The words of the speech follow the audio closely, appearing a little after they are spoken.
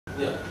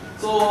Yeah.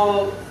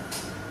 So,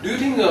 do you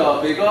think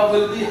Vega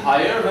will be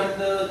higher when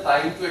the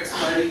time to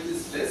expiry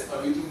is less,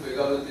 or do you think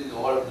Vega will be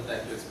lower when the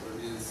time to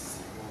expiry is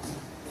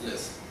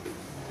less?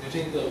 Do you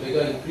think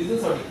Vega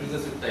increases or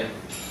decreases with time?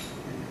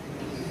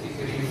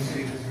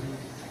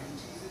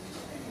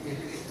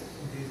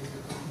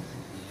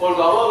 For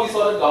gamma, we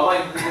saw that gamma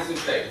increases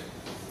with time.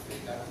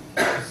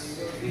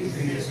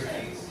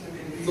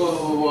 So,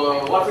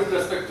 what with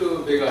respect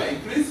to Vega?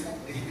 Increase?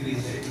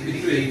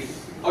 Decrease.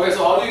 Okay,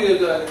 so how do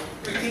you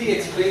quickly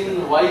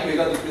explain why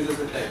Vega decreases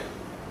with time?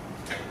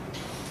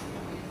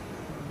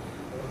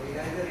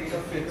 Vega is the rate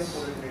of failure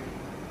volatility.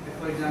 If,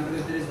 for example,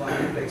 if there is one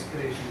year to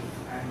expiration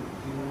and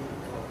you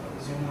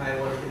assume high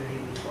volatility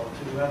in the stock,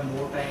 so you have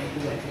more time to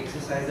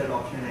exercise that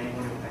option at any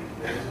point of time.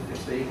 Whereas if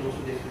it's very close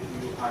to the expiration,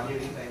 you hardly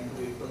have any time to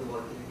wait for the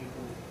volatility to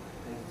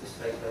move the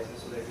strike prices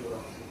so that your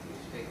option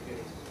take your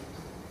exercise.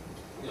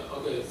 Yeah,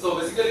 okay. So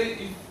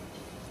basically, if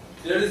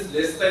there is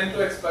less time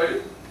to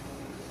expiry,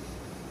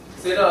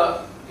 say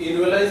the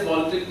annualized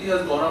volatility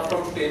has gone up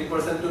from 10%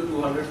 to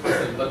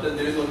 200%, but then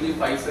there is only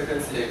 5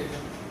 seconds left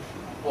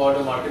for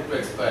the market to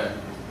expire.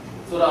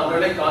 So the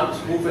underlying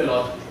can't move a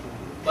lot.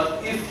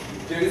 But if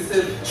there is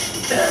a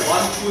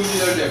one full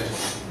year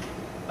left,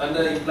 and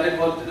the implied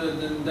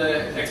volatility,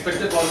 the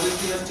expected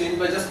volatility has changed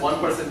by just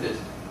 1%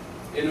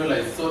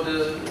 annualized. So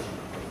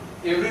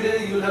every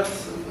day you will have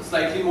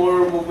slightly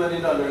more movement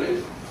in the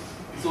underlying.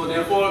 So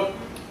therefore,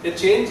 a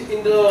change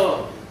in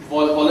the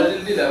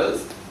volatility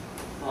levels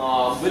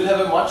will have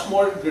a much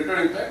more greater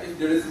impact if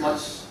there is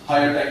much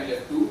higher time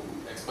left to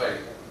expire.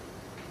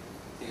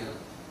 Yeah.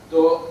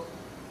 So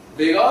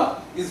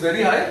Vega is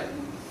very high,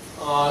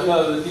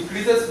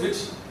 decreases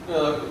which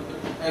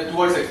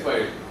towards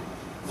expiry.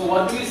 So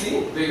what do we see?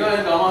 Vega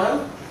and gamma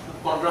have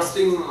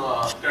contrasting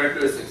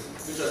characteristics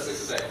with respect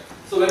to time.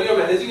 So when you are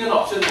managing an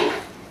option book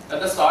at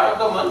the start of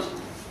the month,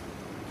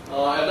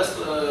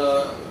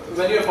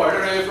 when you are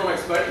further away from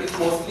expiry, it's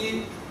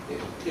mostly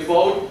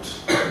about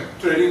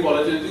trading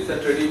volatilities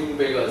and trading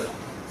Vegas.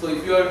 So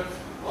if you are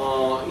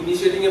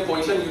initiating a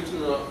position,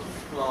 you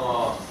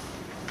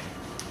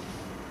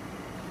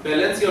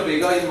balance your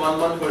Vega in one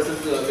month versus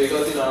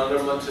Vegas in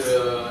another month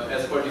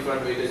as per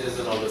different weightages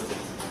and all those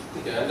things.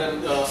 Okay, and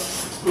then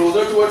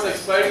closer towards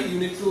expiry, you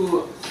need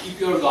to keep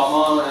your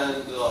gamma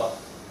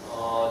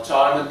and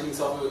charm and things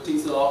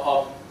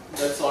of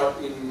that sort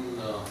in